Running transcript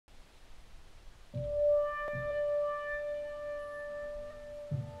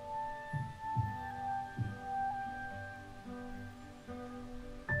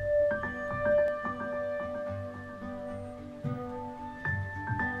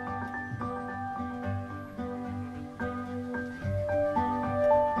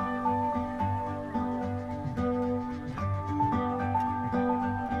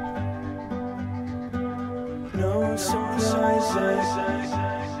I'm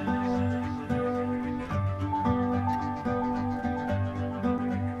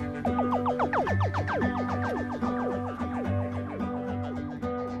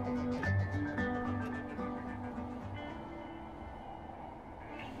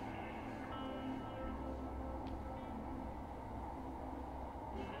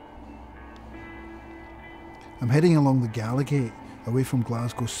heading along the Gallowgate, away from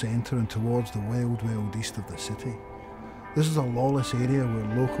Glasgow centre and towards the wild east of the city. This is a lawless area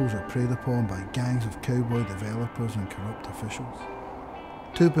where locals are preyed upon by gangs of cowboy developers and corrupt officials.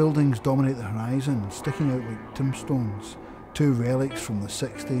 Two buildings dominate the horizon, sticking out like tombstones, two relics from the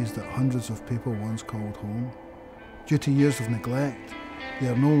 60s that hundreds of people once called home. Due to years of neglect, they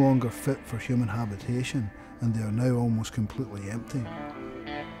are no longer fit for human habitation, and they are now almost completely empty.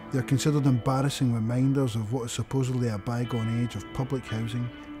 They are considered embarrassing reminders of what is supposedly a bygone age of public housing,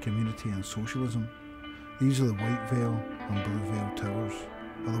 community and socialism. These are the Whitevale and Bluevale Towers,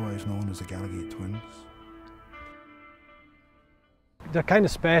 otherwise known as the Gallowgate Twins. They're kind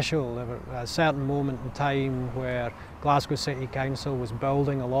of special. There was a certain moment in time where Glasgow City Council was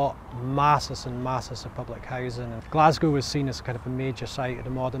building a lot, masses and masses of public housing. And Glasgow was seen as kind of a major site of the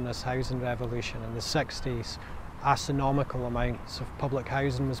modernist housing revolution. In the 60s, astronomical amounts of public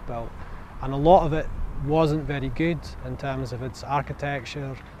housing was built, and a lot of it wasn't very good in terms of its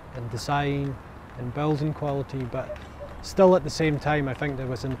architecture and design and building quality, but still at the same time I think there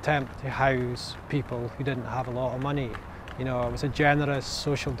was an attempt to house people who didn't have a lot of money. You know, it was a generous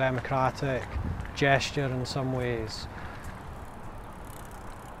social democratic gesture in some ways.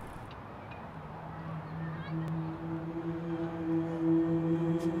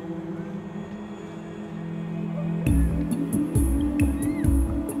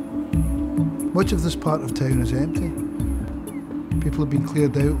 Much of this part of town is empty. People have been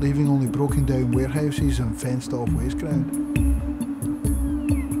cleared out, leaving only broken down warehouses and fenced off waste ground.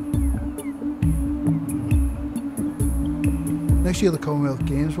 Next year the Commonwealth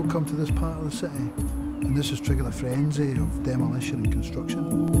Games will come to this part of the city, and this has triggered a frenzy of demolition and construction.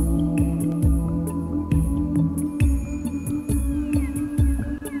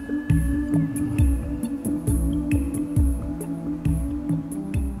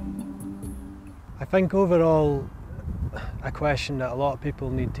 I think overall a question that a lot of people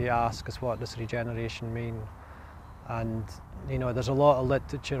need to ask is, what does regeneration mean? And you know, there's a lot of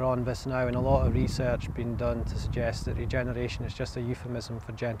literature on this now and a lot of research being done to suggest that regeneration is just a euphemism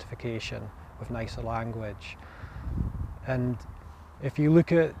for gentrification with nicer language. And if you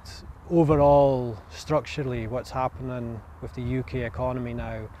look at overall structurally what's happening with the UK economy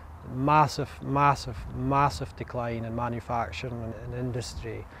now, massive decline in manufacturing and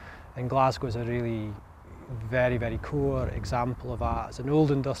industry. And Glasgow is a really very core example of that. It's an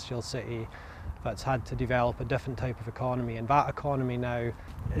old industrial city that's had to develop a different type of economy, and that economy now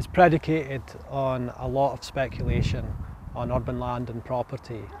is predicated on a lot of speculation on urban land and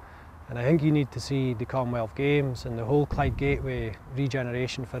property. And I think you need to see the Commonwealth Games and the whole Clyde Gateway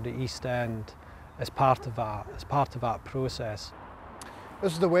regeneration for the East End as part of that process.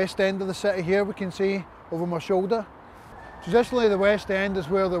 This is the west end of the city here, we can see over my shoulder. Traditionally the West End is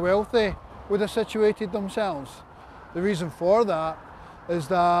where the wealthy would have situated themselves. The reason for that is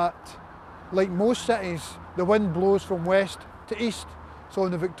that, like most cities, the wind blows from west to east. So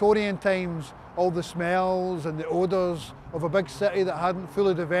in the Victorian times, all the smells and the odours of a big city that hadn't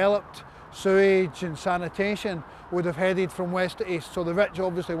fully developed, sewage and sanitation, would have headed from west to east. So the rich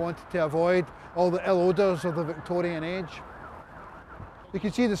obviously wanted to avoid all the ill odours of the Victorian age. You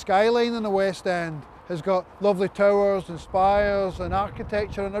can see the skyline in the West End has got lovely towers and spires and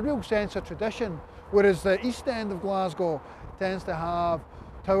architecture and a real sense of tradition, whereas the East End of Glasgow tends to have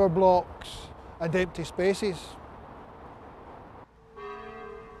tower blocks and empty spaces.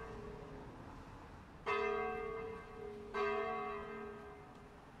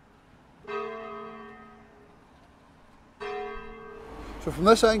 So from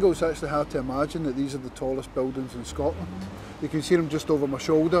this angle it's actually hard to imagine that these are the tallest buildings in Scotland. You can see them just over my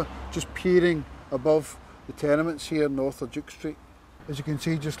shoulder, just peering above the tenements here north of Duke Street. As you can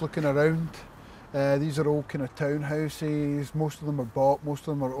see, just looking around, these are all kind of townhouses. Most of them are bought, most of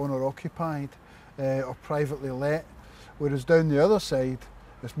them are owner occupied or privately let, whereas down the other side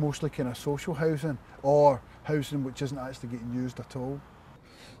it's mostly kind of social housing or housing which isn't actually getting used at all.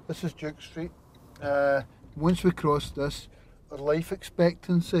 This is Duke Street. Once we cross this, our life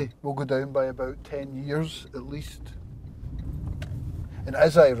expectancy will go down by about 10 years at least. And it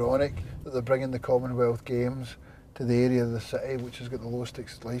is ironic that they're bringing the Commonwealth Games to the area of the city which has got the lowest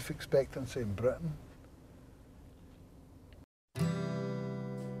life expectancy in Britain.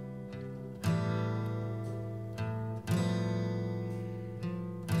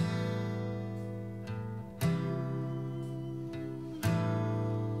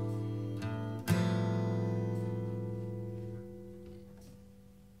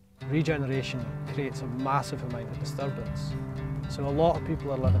 regeneration creates a massive amount of disturbance. So a lot of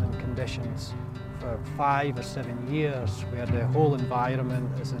people are living in conditions for 5 or 7 years where the whole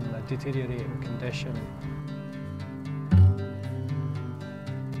environment is in a deteriorating condition.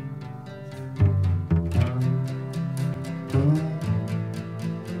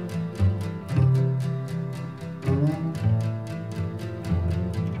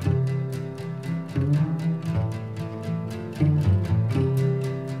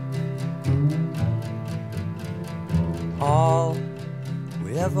 All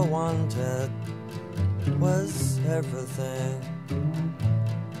we ever wanted was everything.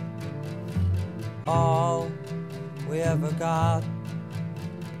 All we ever got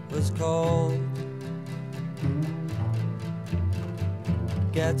was cold.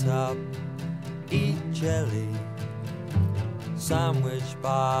 Get up, eat jelly, sandwich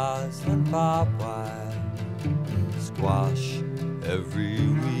bars and barbed wire. Squash every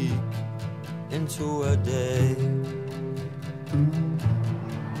week into a day.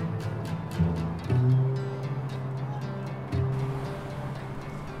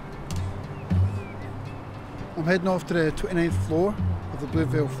 I'm heading off to the 29th floor of the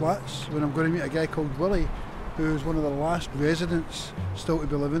Bluevale flats when I'm going to meet a guy called Willie, who's one of the last residents still to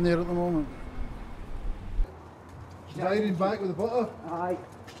be living there at the moment. Is Irene back with the butter? Aye.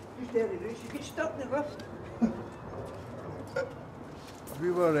 Just early roots, you get stuck in the lift.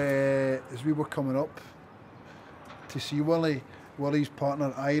 As we were coming up to see Willie, Willie's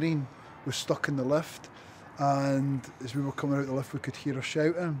partner Irene was stuck in the lift, and as we were coming out the lift we could hear her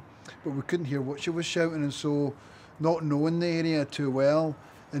shouting, but we couldn't hear what she was shouting, and so, not knowing the area too well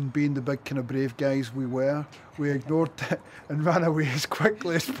and being the big kind of brave guys we were, we ignored it and ran away as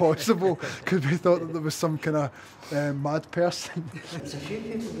quickly as possible because we thought that there was some kind of mad person. There's a few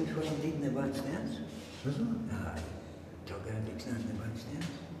people before I'm digging the back stairs. Is it? Aye. Gigantic stand in the back stairs.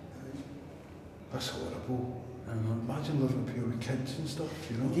 That's horrible. Imagine living up here with kids and stuff,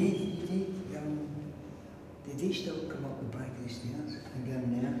 you know? They do still come up the back of the stairs and get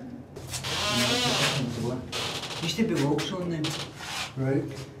in there. And used to be locks on them. Right.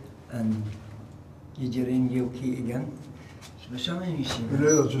 And you'd your own Yale key to get in. So some of you see But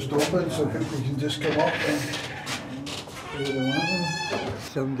now they're just open so people can just come up and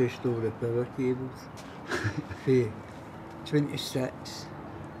somebody stole the power cables for 26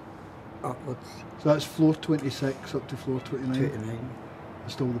 upwards. So that's floor 26 up to floor 29? 29.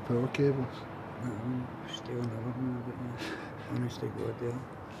 They stole the power cables? Still another one, but honestly God there.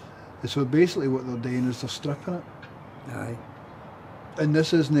 So basically what they're doing is they're stripping it? Aye. And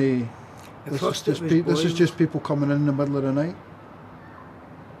this isn't this is just people coming in the middle of the night?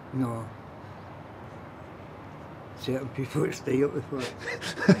 No. Certain people that stay up before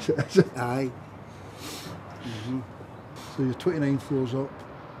it. Aye. So you're 29 floors up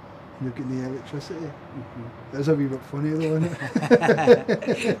and you're getting the electricity? That's a wee bit funny though, isn't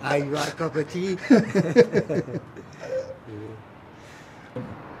it? Aye, you want a cup of tea?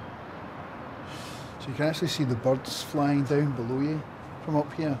 So you can actually see the birds flying down below you from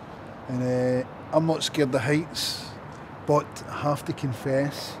up here. And I'm not scared of heights, but I have to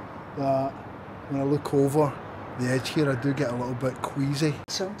confess that when I look over the edge here I do get a little bit queasy.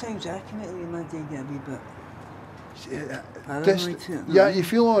 Sometimes I can make my day get a wee bit Just, paranoid to it. yeah, you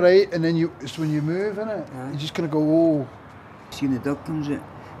feel alright and then it's when you move, innit? Aye. You're just going to go, oh. See when the dog comes out,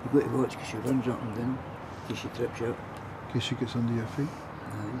 you've got to watch because she runs up and down, in case she trips you up. In case she gets under your feet.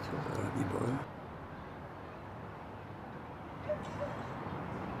 Aye, you talk about that, bother.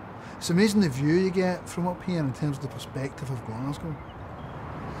 It's amazing the view you get from up here in terms of the perspective of Glasgow.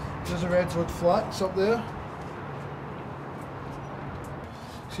 There's the Redwood Flats up there.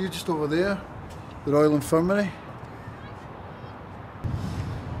 See just over there, the Royal Infirmary.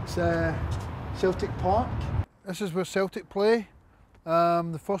 It's Celtic Park. This is where Celtic play.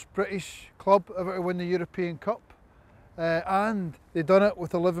 The first British club ever to win the European Cup. And they done it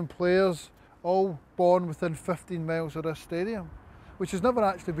with 11 players, all born within 15 miles of this stadium, which has never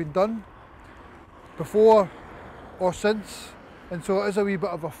actually been done before or since, and so it is a wee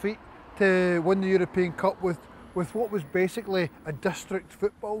bit of a feat to win the European Cup with what was basically a district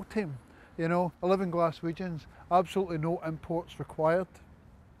football team, you know, 11 Glaswegians, absolutely no imports required.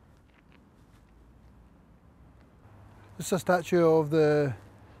 This is a statue of the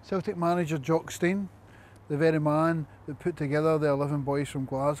Celtic manager Jock Stein, the very man that put together the 11 boys from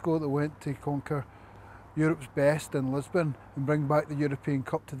Glasgow that went to conquer Europe's best in Lisbon and bring back the European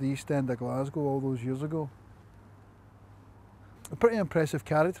Cup to the East End of Glasgow all those years ago. A pretty impressive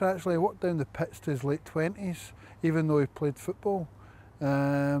character actually. He worked down the pits to his late 20s, even though he played football.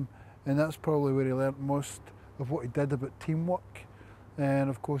 And that's probably where he learnt most of what he did about teamwork. and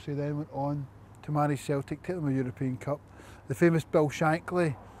of course he then went on to manage Celtic, take them a European Cup. The famous Bill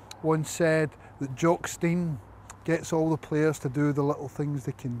Shankly once said that Jock Stein gets all the players to do the little things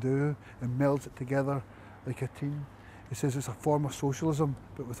they can do and melds it together like a team. He says it's a form of socialism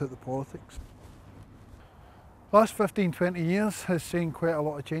but without the politics. The last 15-20 years has seen quite a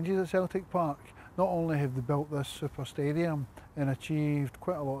lot of changes at Celtic Park. Not only have they built this super stadium and achieved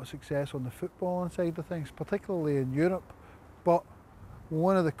quite a lot of success on the footballing side of things, particularly in Europe, but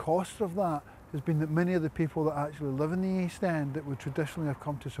one of the costs of that has been that many of the people that actually live in the East End that would traditionally have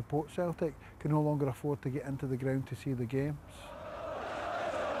come to support Celtic can no longer afford to get into the ground to see the games.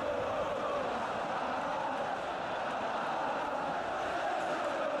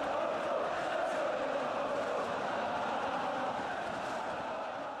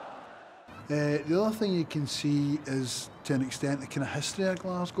 The other thing you can see is, to an extent, the kind of history of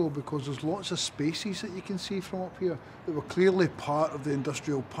Glasgow, because there's lots of spaces that you can see from up here that were clearly part of the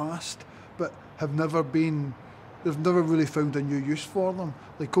industrial past, but have never been, they've never really found a new use for them.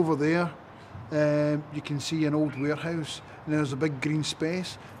 Like over there, you can see an old warehouse, and there's a big green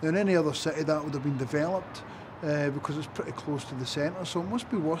space. Now in any other city that would have been developed because it's pretty close to the centre, so it must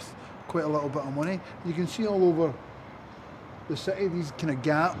be worth quite a little bit of money. You can see all over the city these kind of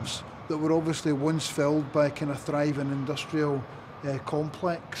gaps that were obviously once filled by a kind of thriving industrial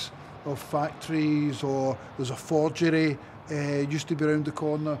complex of factories, or there's a forgery used to be around the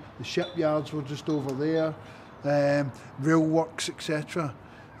corner, the shipyards were just over there, rail works, etc.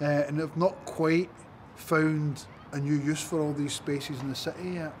 And they've not quite found a new use for all these spaces in the city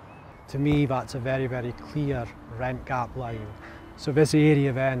yet. To me, that's a very, very clear rent gap line. So this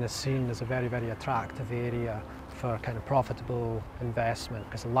area then is seen as a very, very attractive area for kind of profitable investment,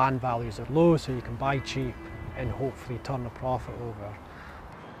 because the land values are low, so you can buy cheap and hopefully turn a profit over.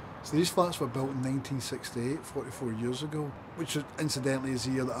 So these flats were built in 1968, 44 years ago, which incidentally is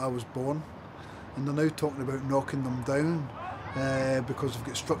the year that I was born. And they're now talking about knocking them down because they've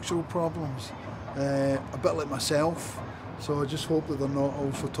got structural problems, a bit like myself. So I just hope that they're not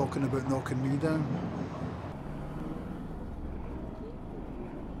also talking about knocking me down.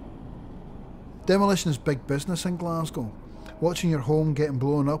 Demolition is big business in Glasgow. Watching your home getting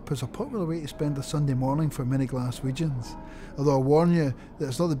blown up is a popular way to spend a Sunday morning for many Glaswegians. Although I warn you that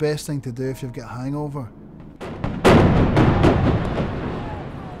it's not the best thing to do if you've got a hangover.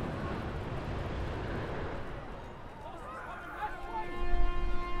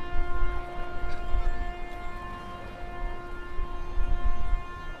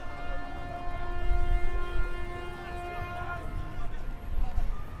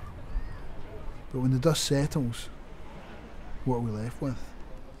 But when the dust settles, what are we left with?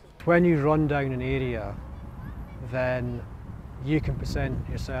 When you run down an area, then you can present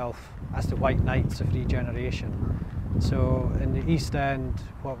yourself as the White Knights of regeneration. So in the East End,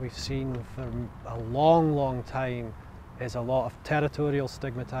 what we've seen for a long, long time is a lot of territorial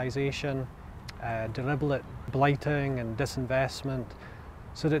stigmatisation, deliberate blighting and disinvestment,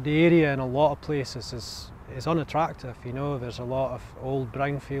 so that the area in a lot of places is unattractive. You know, there's a lot of old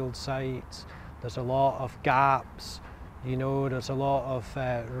brownfield sites, there's a lot of gaps, you know, there's a lot of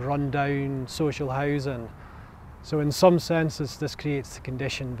run-down social housing. So in some senses this creates the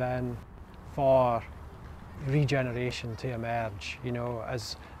condition then for regeneration to emerge, you know,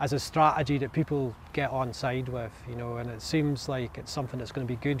 as a strategy that people get on side with, you know, and it seems like it's something that's going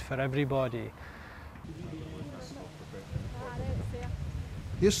to be good for everybody.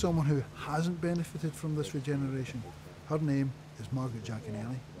 Here's someone who hasn't benefited from this regeneration. Her name is Margaret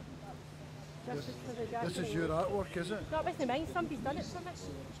Jaconelli. This is your artwork, is it? Not with mine, somebody's done it for me.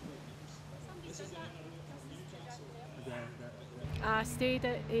 I stayed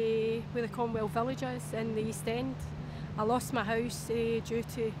at where the Commonwealth Village is in the East End. I lost my house due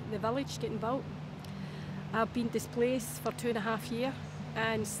to the village getting built. I've been displaced for 2.5 years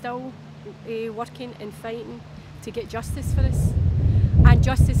and still working and fighting to get justice for us, and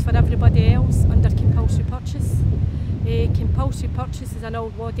justice for everybody else under compulsory purchase. Compulsory purchase is an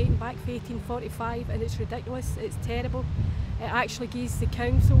old law dating back to 1845, and it's ridiculous, it's terrible. It actually gives the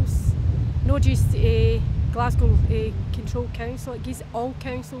councils, not just Glasgow Control Council, it gives all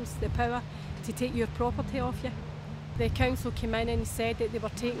councils the power to take your property off you. The council came in and said that they were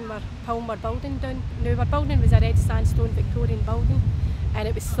taking our Palmer building down. Now our building was a red sandstone Victorian building and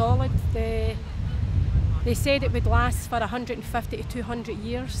it was solid. They said it would last for 150 to 200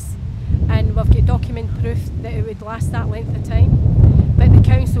 years, and we've got document proof that it would last that length of time. But the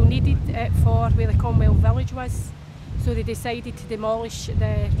council needed it for where the Commonwealth Village was, so they decided to demolish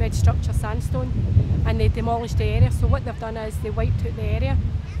the red structure sandstone, and they demolished the area. So what they've done is they wiped out the area.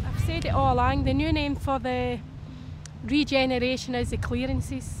 I've said it all along, the new name for the Regeneration is the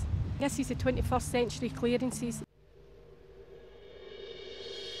clearances. This is the 21st century clearances.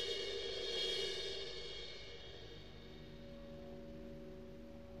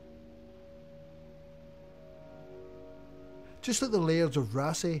 Just like the lairds of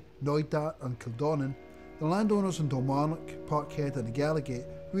Rassay, Knoydart and Kildonan, the landowners in Dalmarnock, Parkhead and Gallowgate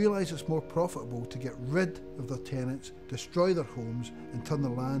realise it's more profitable to get rid of their tenants, destroy their homes and turn the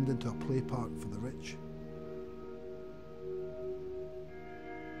land into a play park for the rich.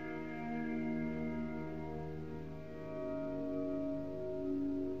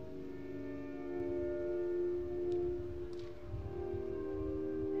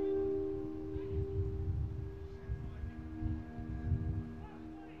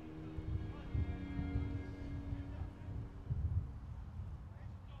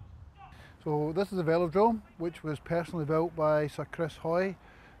 So this is the velodrome, which was personally built by Sir Chris Hoy,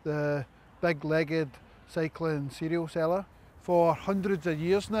 the big-legged cycling cereal seller. For hundreds of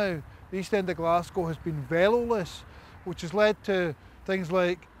years now, the East End of Glasgow has been veloless, which has led to things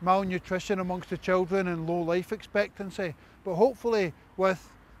like malnutrition amongst the children and low life expectancy. But hopefully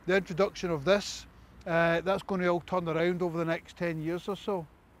with the introduction of this, that's going to all turn around over the next 10 years or so.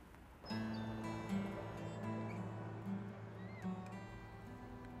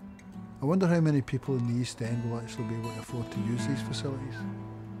 I wonder how many people in the East End will actually be able to afford to use these facilities.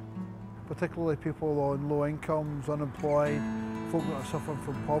 Particularly people on low incomes, unemployed, folk that are suffering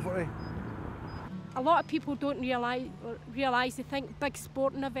from poverty. A lot of people don't realise, they think big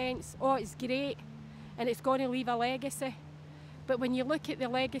sporting events, oh it's great and it's going to leave a legacy. But when you look at the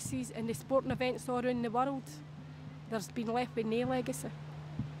legacies and the sporting events all around the world, there's been left with no legacy.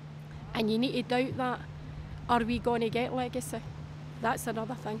 And you need to doubt that. Are we going to get legacy? That's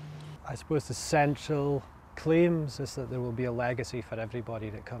another thing. I suppose the central claims is that there will be a legacy for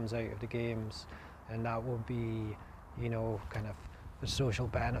everybody that comes out of the games, and that will be, you know, kind of the social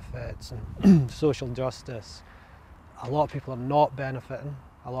benefits and social justice. A lot of people are not benefiting,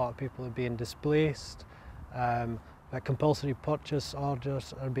 a lot of people are being displaced, but compulsory purchase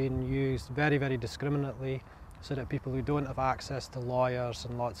orders are being used very, very discriminately, so that people who don't have access to lawyers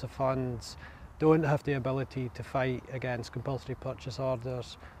and lots of funds don't have the ability to fight against compulsory purchase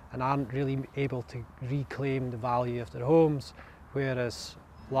orders and aren't really able to reclaim the value of their homes, whereas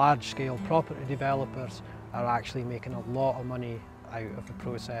large-scale property developers are actually making a lot of money out of the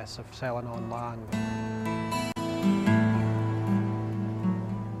process of selling on land.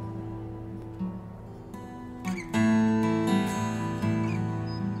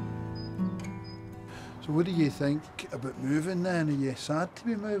 So what do you think about moving then? Are you sad to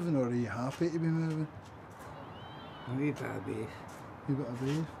be moving or are you happy to be moving? A wee bit of both. A wee bit of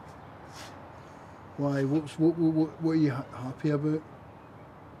both? Why? What are you happy about?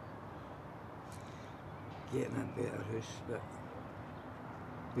 Getting a better house, but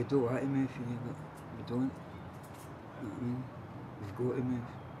we don't want to move here, but we don't. You know what I mean? We've got to move.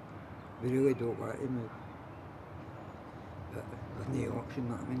 We really don't want to move. But there's no option, you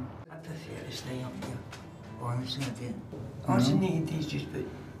know what I mean? I prefer to stay up here. Honestly, I do. All you need is just put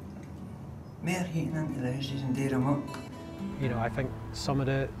more heating into the houses and do them up. You know, I think some of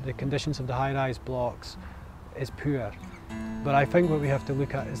the conditions of the high-rise blocks is poor. But I think what we have to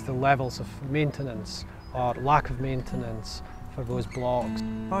look at is the levels of maintenance or lack of maintenance for those blocks.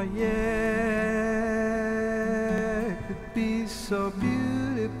 Oh yeah, it could be so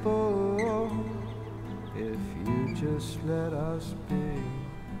beautiful if you just let us be.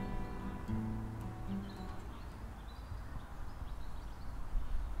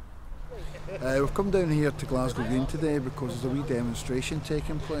 We've come down here to Glasgow Green today because there's a wee demonstration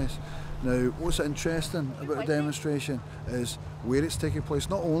taking place. Now, what's interesting about the demonstration is where it's taking place.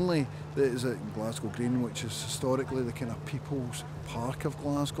 Not only is it Glasgow Green, which is historically the kind of people's park of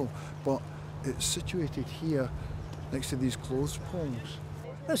Glasgow, but it's situated here next to these clothes poles.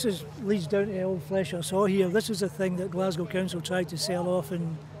 This leads down to Old Flesher Saw here. This is a thing that Glasgow Council tried to sell off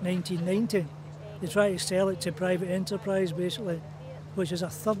in 1990. They tried to sell it to private enterprise basically, which is a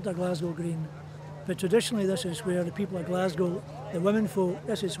third of Glasgow Green. But traditionally this is where the people of Glasgow, the women folk,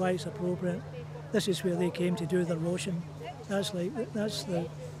 this is why it's appropriate. This is where they came to do their washing. That's the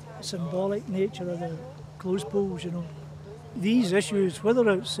symbolic nature of the clothes poles, you know. These issues, whether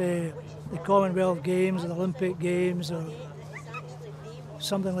it's the Commonwealth Games or the Olympic Games or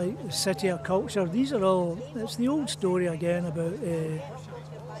something like the city of culture, these are all, it's the old story again about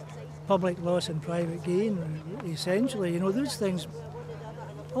public loss and private gain, essentially. You know, those things,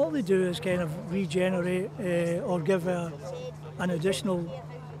 all they do is kind of regenerate or give an additional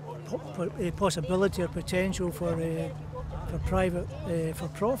possibility or potential for private, for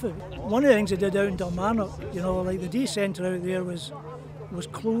profit. One of the things they did out in Dalmarnock, you know, like the day centre out there was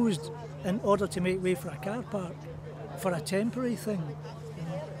closed in order to make way for a car park, for a temporary thing. You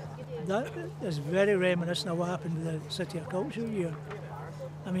know. That is very reminiscent of what happened with the City of Culture here.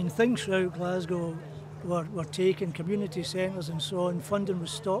 I mean, things throughout Glasgow were taken, community centres and so on, funding was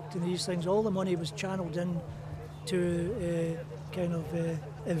stopped and these things, all the money was channelled in to kind of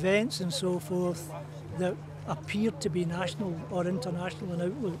events and so forth that appeared to be national or international in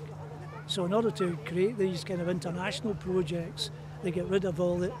outlook. So in order to create these kind of international projects, they get rid of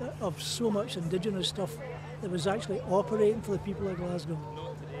of so much indigenous stuff that was actually operating for the people of Glasgow.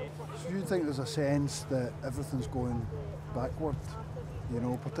 So do you think there's a sense that everything's going backward? You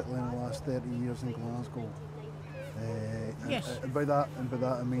know, particularly in the last 30 years in Glasgow. Yes. And by that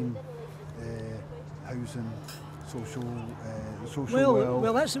I mean housing, social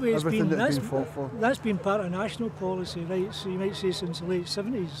well, that's the way it's been. That's been fought for. That's been part of national policy, right? So you might say since the late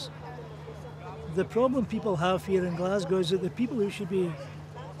 70s. The problem people have here in Glasgow is that the people who should be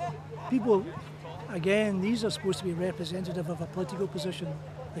again, these are supposed to be representative of a political position.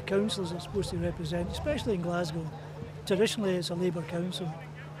 The councils are supposed to represent, especially in Glasgow. Traditionally, it's a Labour council.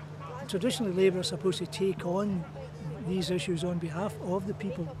 Traditionally, Labour are supposed to take on these issues on behalf of the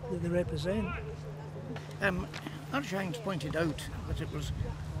people that they represent. Arshang's pointed out that it was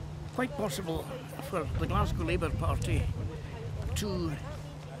quite possible for the Glasgow Labour Party to,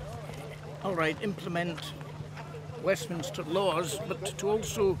 all right, implement Westminster laws, but to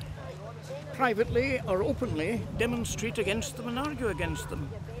also privately or openly demonstrate against them and argue against them.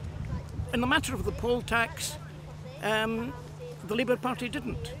 In the matter of the poll tax, the Labour Party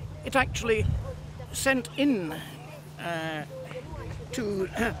didn't. It actually sent in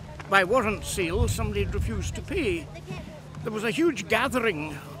by warrant sale, somebody had refused to pay. There was a huge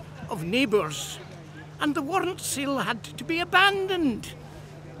gathering of neighbours and the warrant sale had to be abandoned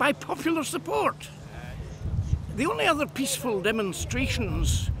by popular support. The only other peaceful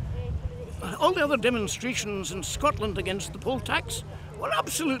demonstrations, all the other demonstrations in Scotland against the poll tax were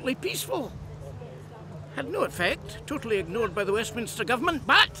absolutely peaceful. Had no effect, totally ignored by the Westminster government,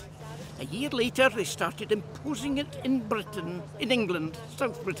 but a year later they started imposing it in Britain, in England,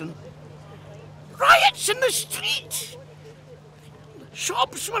 South Britain. Riots in the street!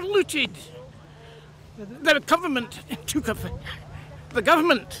 Shops were looted. The government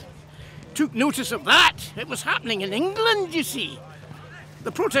took notice of that. It was happening in England, you see.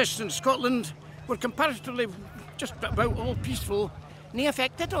 The protests in Scotland were comparatively just about all peaceful, no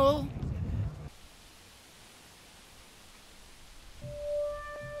effect at all.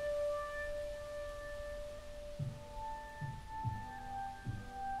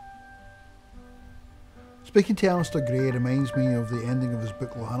 Speaking to Alasdair Gray reminds me of the ending of his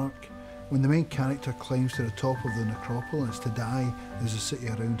book Lanark, when the main character climbs to the top of the necropolis to die as the city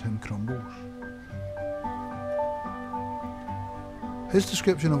around him crumbles. His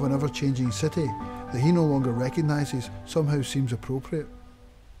description of an ever-changing city that he no longer recognises somehow seems appropriate.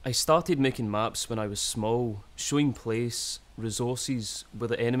 I started making maps when I was small, showing place, resources, where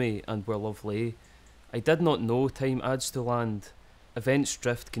the enemy and where love lay. I did not know time adds to land. Events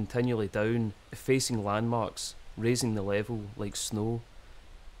drift continually down, effacing landmarks, raising the level like snow.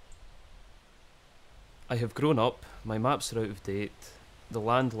 I have grown up, my maps are out of date. The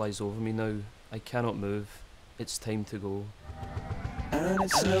land lies over me now, I cannot move, it's time to go. And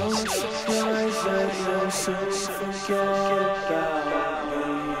it's no surprise that you'll soon forget about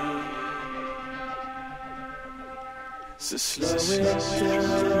me. So slow it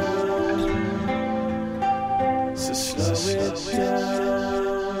down. So slow it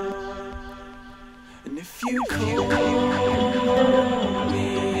down. And if you call